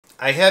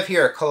I have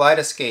here a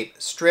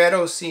KALEIDESCAPE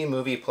Strato C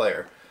movie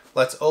player.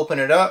 Let's open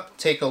it up,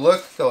 take a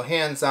look, go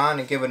hands-on,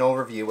 and give an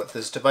overview what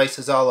this device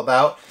is all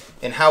about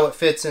and how it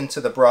fits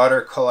into the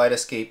broader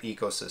KALEIDESCAPE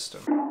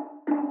ecosystem.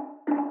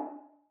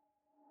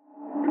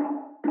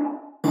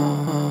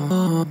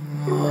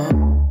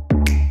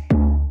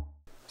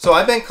 So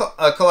I've been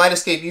a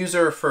KALEIDESCAPE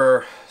user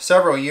for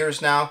several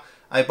years now.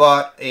 I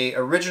bought a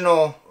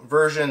original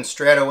version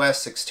Strato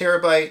S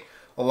 6TB.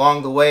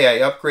 Along the way,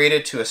 I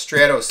upgraded to a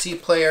Strato C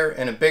player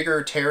and a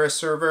bigger Terra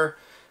server.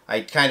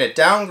 I kind of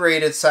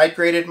downgraded,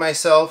 side-graded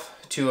myself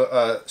to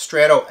a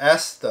Strato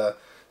S, the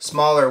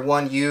smaller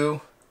 1U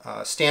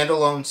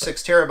standalone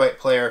 6TB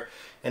player,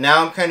 and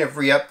now I'm kind of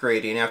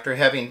re-upgrading after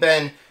having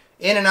been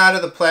in and out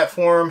of the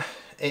platform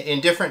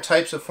in different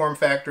types of form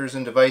factors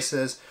and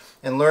devices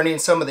and learning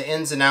some of the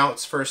ins and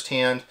outs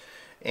firsthand.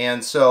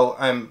 And so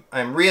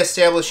I'm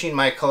re-establishing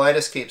my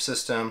KALEIDESCAPE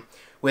system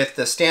with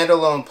the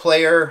standalone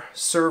player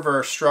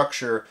server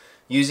structure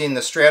using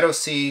the Strato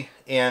C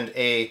and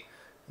a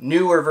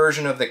newer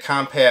version of the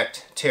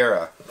compact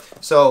Terra.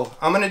 So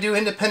I'm going to do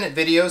independent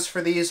videos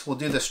for these. We'll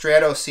do the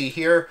Strato C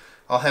here.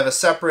 I'll have a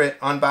separate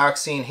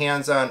unboxing,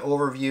 hands-on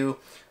overview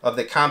of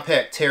the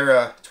compact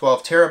Terra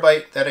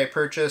 12TB that I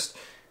purchased.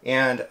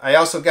 And I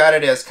also got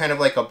it as kind of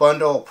like a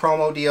bundle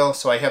promo deal,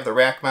 so I have the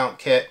rack mount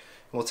kit.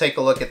 We'll take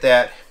a look at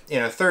that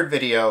in a third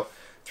video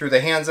through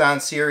the hands-on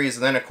series,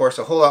 and then of course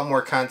a whole lot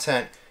more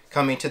content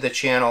coming to the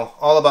channel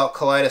all about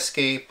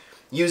KALEIDESCAPE,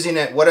 using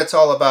it, what it's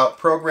all about,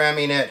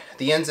 programming it,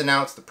 the ins and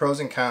outs, the pros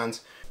and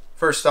cons.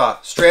 First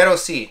off, Strato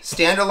C,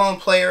 standalone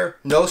player,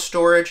 no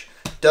storage,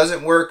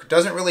 doesn't work,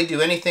 doesn't really do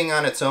anything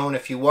on its own.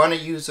 If you want to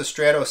use the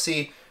Strato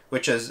C,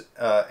 which is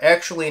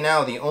actually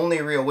now the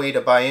only real way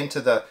to buy into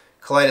the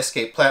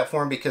KALEIDESCAPE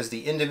platform, because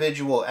the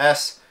individual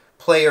S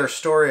player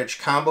storage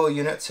combo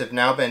units have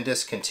now been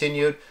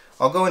discontinued.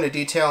 I'll go into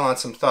detail on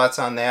some thoughts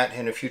on that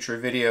in a future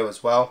video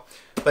as well.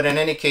 But in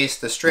any case,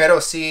 the Strato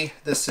C,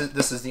 this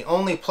is the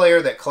only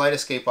player that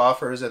KALEIDESCAPE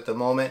offers at the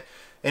moment.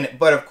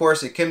 But of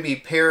course, it can be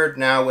paired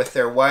now with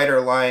their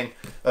wider line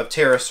of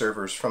Terra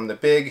servers, from the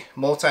big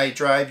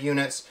multi-drive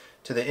units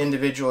to the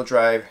individual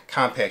drive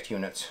compact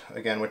units,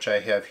 again, which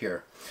I have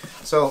here.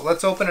 So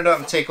let's open it up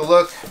and take a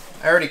look.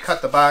 I already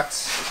cut the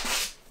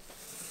box.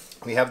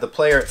 We have the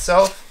player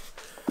itself.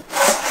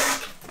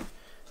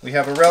 We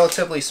have a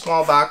relatively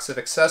small box of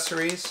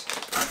accessories.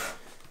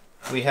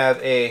 We have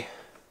a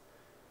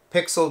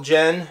Pixel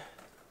Gen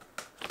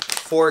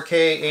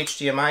 4K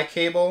HDMI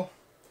cable,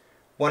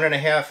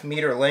 1.5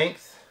 meter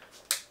length.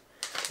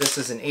 This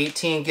is an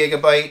 18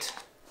 gigabyte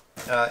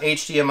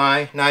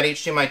HDMI, not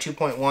HDMI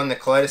 2.1. The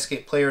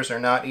KALEIDESCAPE players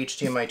are not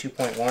HDMI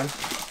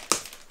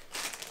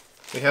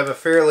 2.1. We have a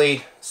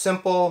fairly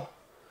simple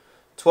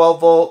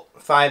 12 volt,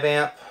 5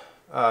 amp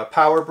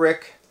power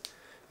brick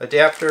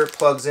adapter.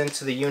 Plugs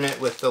into the unit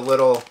with the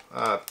little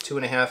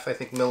 2.5, I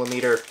think,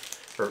 millimeter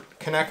or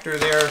connector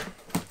there.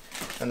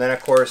 And then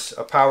of course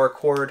a power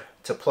cord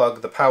to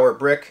plug the power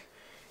brick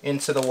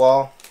into the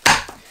wall.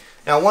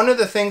 Now, one of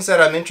the things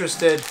that I'm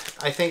interested,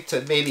 I think,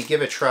 to maybe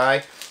give a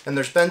try, and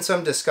there's been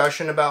some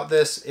discussion about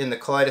this in the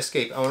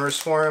KALEIDESCAPE Owners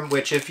Forum,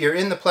 which if you're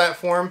in the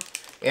platform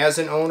as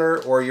an owner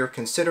or you're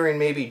considering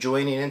maybe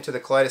joining into the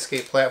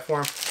KALEIDESCAPE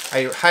platform,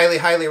 I highly,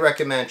 highly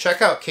recommend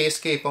check out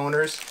KScape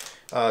Owners.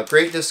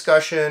 Great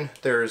discussion.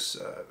 There's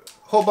a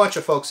whole bunch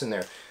of folks in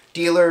there.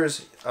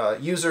 Dealers,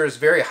 users,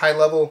 very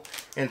high-level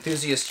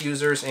enthusiast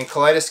users, and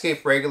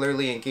KALEIDESCAPE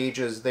regularly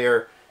engages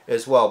there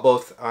as well,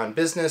 both on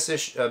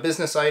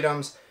business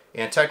items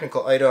and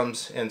technical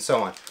items and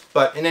so on.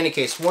 But in any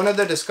case, one of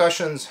the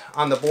discussions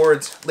on the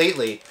boards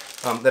lately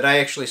that I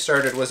actually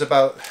started was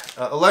about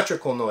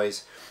electrical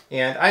noise.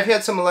 And I've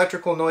had some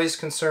electrical noise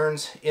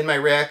concerns in my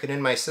rack and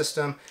in my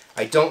system.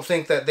 I don't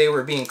think that they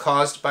were being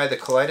caused by the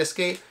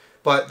KALEIDESCAPE,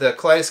 but the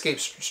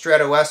KALEIDESCAPE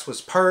Strato S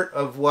was part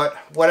of what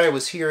I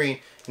was hearing,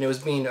 and it was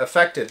being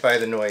affected by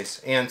the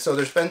noise. And so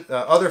there's been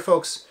other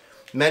folks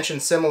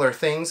mentioned similar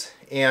things,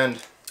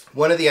 and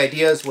one of the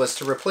ideas was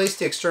to replace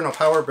the external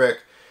power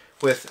brick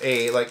with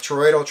a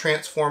toroidal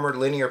transformer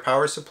linear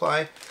power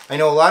supply. I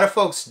know a lot of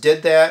folks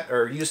did that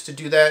or used to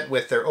do that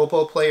with their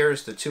Oppo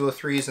players, the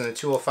 203s and the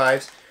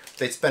 205s.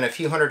 They'd spend a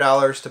few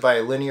 $100s to buy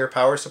a linear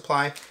power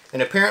supply,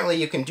 and apparently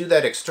you can do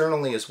that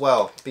externally as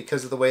well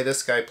because of the way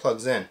this guy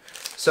plugs in.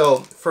 So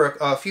for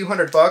a few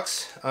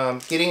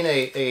 $100, getting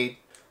a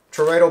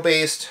toroidal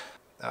based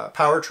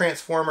power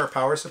transformer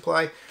power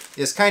supply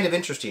is kind of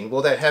interesting.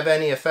 Will that have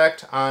any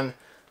effect on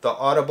the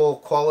audible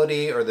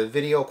quality or the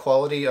video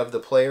quality of the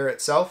player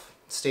itself?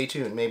 Stay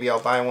tuned. Maybe I'll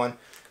buy one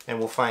and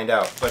we'll find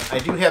out. But I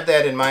do have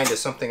that in mind as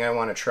something I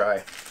want to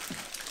try.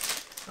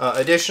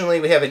 Additionally,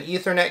 we have an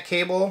Ethernet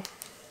cable.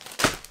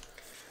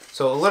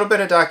 So a little bit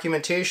of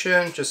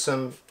documentation, just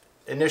some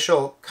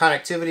initial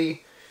connectivity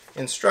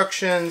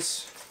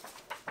instructions,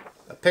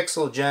 a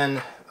Pixel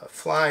Gen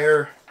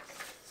flyer,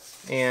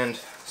 and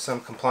some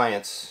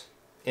compliance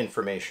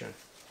information.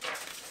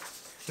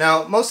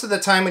 Now, most of the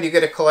time when you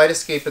get a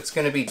KALEIDESCAPE, it's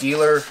going to be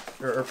dealer,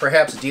 or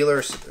perhaps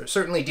dealers,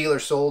 certainly dealer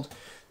sold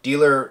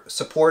dealer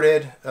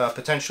supported,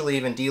 potentially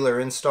even dealer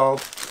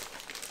installed.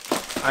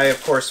 I,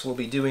 of course, will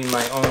be doing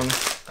my own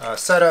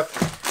setup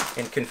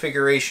and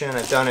configuration.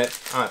 I've done it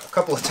a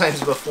couple of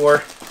times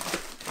before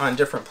on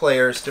different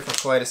players, different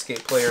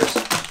Kaleidescape players.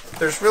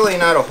 There's really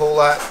not a whole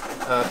lot,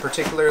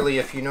 particularly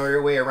if you know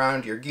your way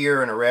around your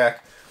gear and a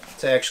rack,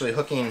 to actually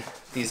hooking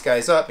these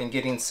guys up and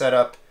getting set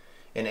up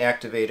and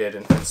activated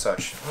and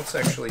such. Let's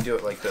actually do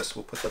it like this.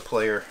 We'll put the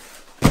player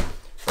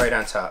right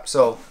on top.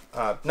 So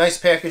nice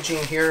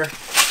packaging here,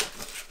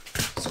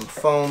 some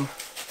foam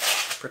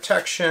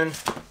protection,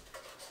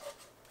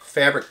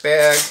 fabric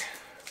bag,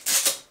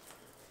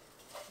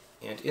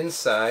 and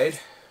inside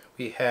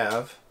we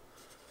have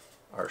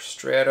our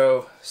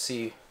Strato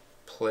C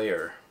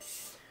player.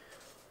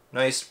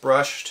 Nice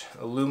brushed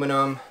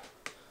aluminum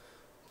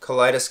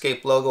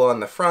Kaleidescape logo on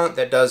the front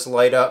that does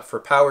light up for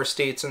power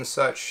states and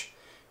such.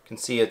 You can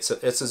see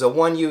this is a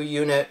 1U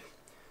unit,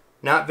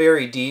 not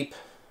very deep,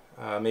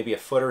 maybe a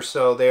foot or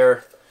so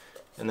there.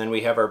 And then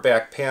we have our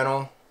back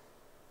panel.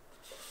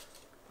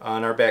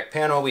 On our back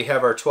panel we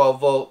have our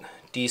 12-volt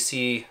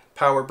DC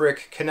power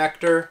brick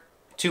connector,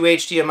 2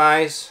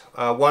 HDMIs,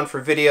 one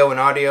for video and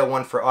audio,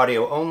 one for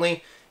audio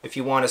only. If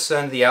you want to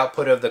send the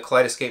output of the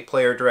Kaleidescape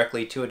player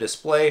directly to a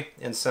display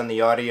and send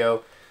the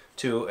audio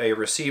to a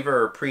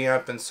receiver or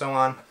preamp and so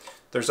on.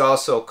 There's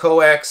also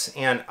coax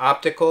and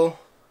optical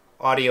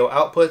audio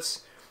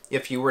outputs.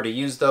 If you were to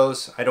use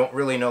those, I don't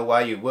really know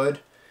why you would.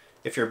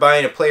 If you're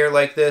buying a player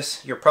like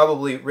this, you're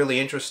probably really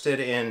interested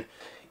in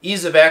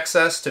ease of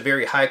access to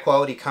very high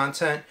quality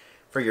content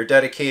for your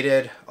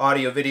dedicated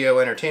audio video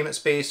entertainment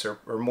space, or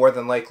more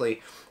than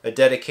likely a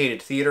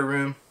dedicated theater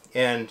room.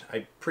 And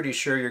I'm pretty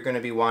sure you're going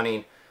to be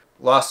wanting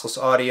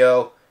lossless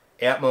audio,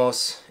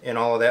 Atmos, and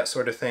all of that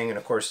sort of thing. And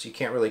of course you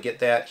can't really get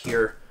that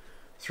here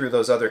through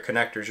those other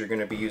connectors. You're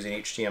going to be using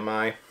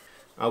HDMI.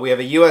 We have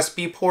a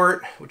USB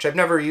port, which I've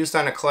never used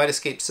on a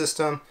Kaleidescape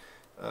system,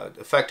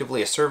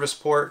 effectively a service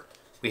port.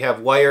 We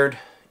have wired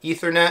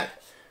Ethernet,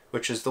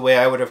 which is the way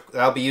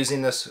I'll be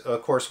using this,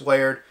 of course,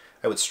 wired.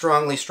 I would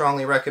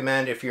strongly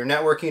recommend, if you're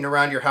networking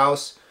around your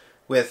house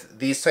with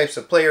these types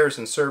of players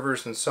and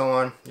servers and so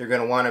on, you're going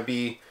to want to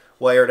be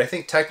wired. I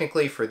think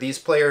technically for these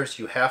players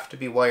you have to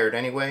be wired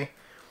anyway.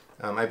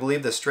 I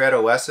believe the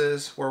Strato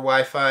S's were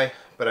Wi-Fi,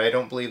 but I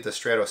don't believe the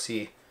Strato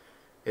C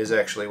is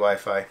actually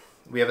Wi-Fi.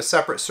 We have a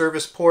separate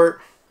service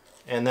port,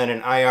 and then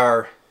an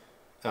IR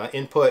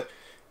input,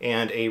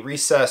 and a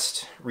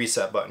recessed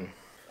reset button.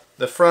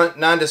 The front,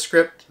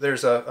 nondescript,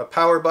 there's a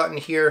power button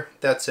here,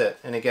 that's it.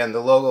 And again,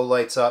 the logo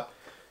lights up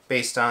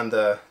based on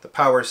the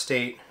power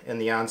state and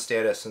the on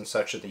status and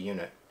such of the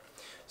unit.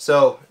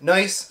 So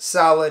nice,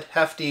 solid,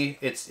 hefty.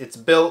 It's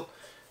built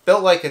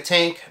like a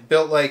tank,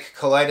 built like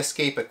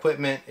Kaleidescape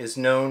equipment is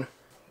known.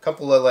 A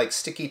couple of like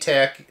sticky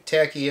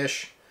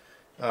tacky-ish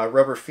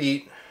rubber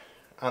feet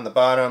on the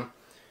bottom.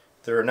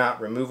 They're not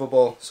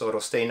removable, so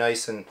it'll stay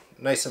nice and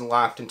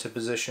locked into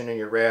position in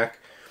your rack.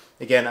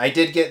 Again, I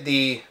did get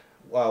the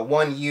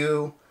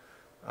 1U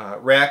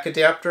rack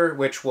adapter,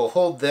 which will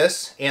hold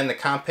this and the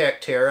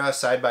compact Terra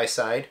side by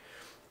side.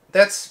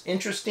 That's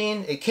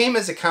interesting. It came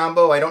as a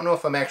combo. I don't know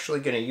if I'm actually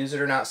going to use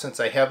it or not since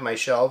I have my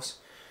shelves,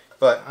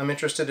 but I'm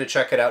interested to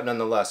check it out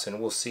nonetheless, and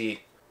we'll see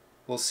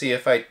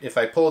if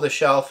I pull the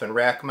shelf and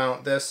rack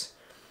mount this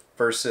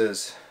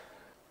versus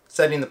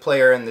setting the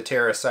player and the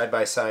Terra side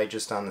by side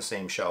just on the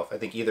same shelf. I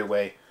think either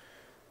way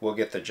will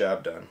get the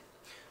job done.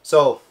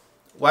 So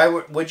why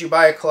would you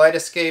buy a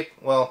Kaleidescape?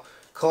 Well,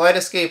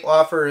 Kaleidescape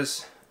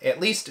offers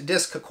at least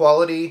disc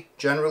quality,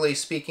 generally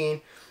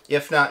speaking,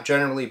 if not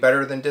generally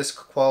better than disc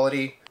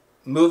quality,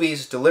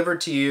 movies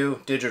delivered to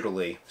you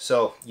digitally.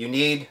 So you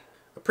need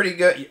a pretty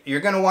good,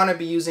 you're going to want to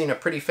be using a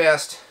pretty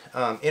fast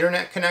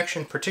internet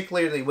connection,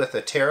 particularly with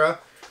a Terra,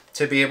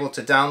 to be able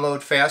to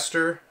download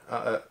faster.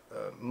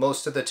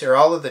 Most of the Terra,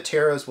 all of the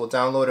Terras will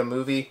download a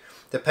movie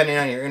depending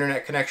on your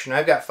internet connection.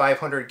 I've got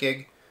 500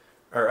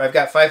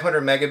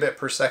 megabit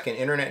per second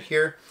internet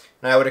here,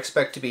 and I would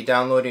expect to be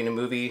downloading a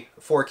movie,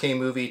 a 4K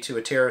movie, to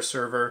a Terra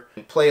server,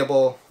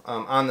 playable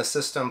on the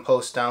system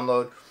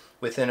post-download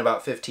within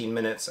about 15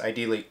 minutes,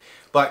 ideally.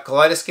 But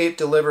Kaleidescape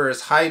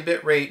delivers high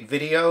bitrate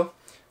video,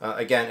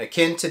 again,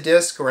 akin to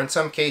disc, or in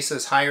some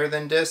cases higher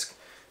than disc,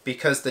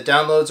 because the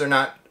downloads are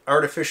not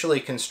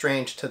artificially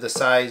constrained to the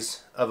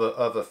size of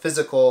a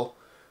physical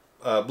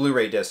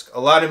Blu-ray disc. A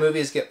lot of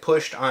movies get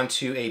pushed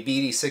onto a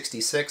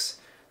BD66.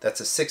 That's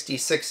a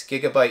 66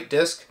 gigabyte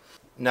disc.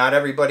 Not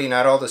everybody,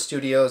 not all the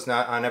studios,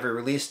 not on every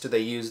release do they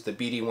use the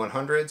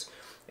BD100s.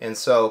 And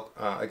so,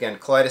 again,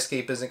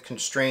 Kaleidescape isn't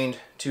constrained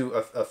to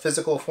a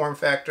physical form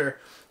factor.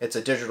 It's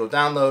a digital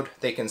download.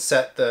 They can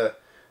set the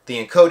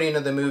encoding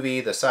of the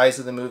movie, the size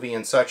of the movie,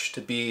 and such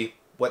to be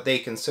what they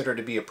consider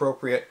to be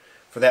appropriate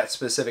for that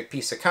specific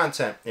piece of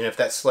content. And if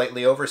that's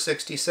slightly over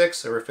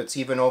 66, or if it's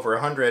even over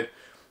 100,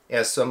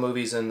 as some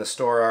movies in the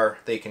store are,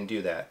 they can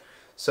do that.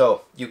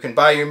 So you can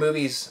buy your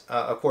movies,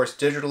 of course,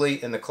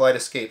 digitally in the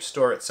Kaleidescape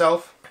store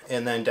itself,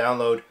 and then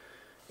download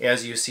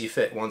as you see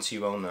fit once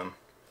you own them.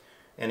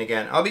 And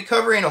again, I'll be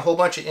covering a whole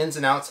bunch of ins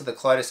and outs of the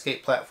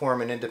Kaleidescape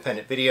platform in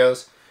independent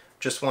videos.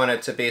 Just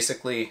wanted to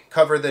basically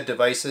cover the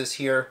devices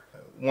here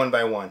one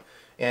by one.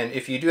 And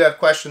if you do have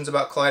questions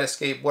about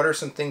Kaleidescape, what are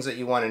some things that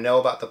you want to know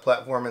about the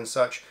platform and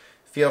such,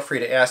 feel free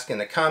to ask in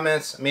the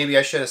comments. Maybe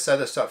I should have said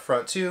this up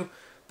front too,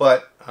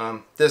 but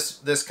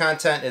this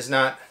content is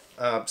not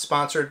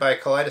sponsored by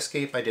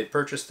Kaleidescape. I did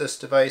purchase this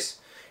device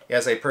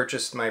as I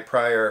purchased my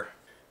prior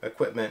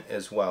equipment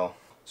as well.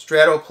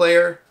 Strato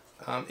player,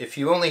 if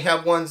you only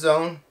have one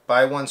zone,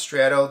 buy one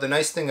Strato. The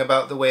nice thing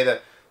about the way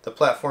that the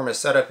platform is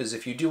set up is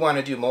if you do want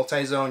to do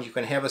multi-zone, you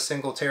can have a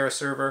single Terra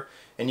server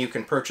and you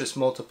can purchase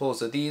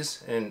multiples of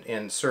these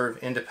and serve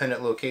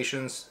independent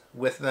locations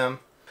with them.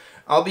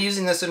 I'll be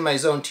using this in my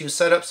Zone 2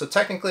 setup, so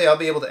technically I'll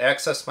be able to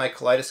access my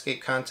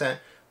Kaleidescape content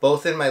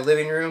both in my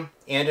living room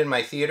and in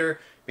my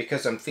theater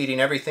because I'm feeding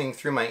everything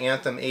through my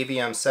Anthem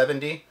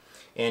AVM70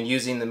 and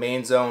using the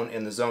main zone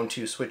and the Zone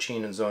 2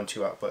 switching and Zone 2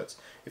 outputs.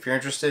 If you're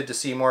interested to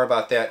see more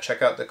about that,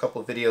 check out the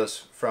couple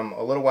videos from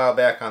a little while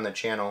back on the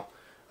channel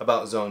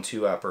about Zone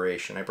 2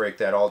 operation. I break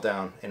that all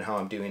down and how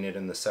I'm doing it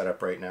in the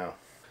setup right now.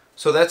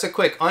 So that's a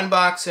quick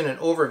unboxing and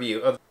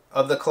overview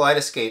of the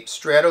Kaleidescape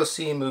Strato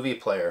C movie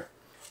player.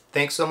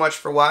 Thanks so much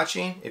for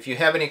watching. If you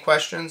have any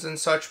questions and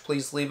such,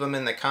 please leave them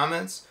in the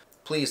comments.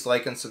 Please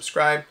like and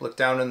subscribe. Look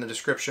down in the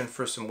description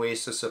for some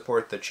ways to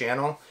support the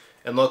channel.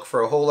 And look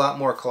for a whole lot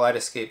more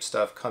Kaleidescape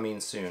stuff coming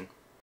soon.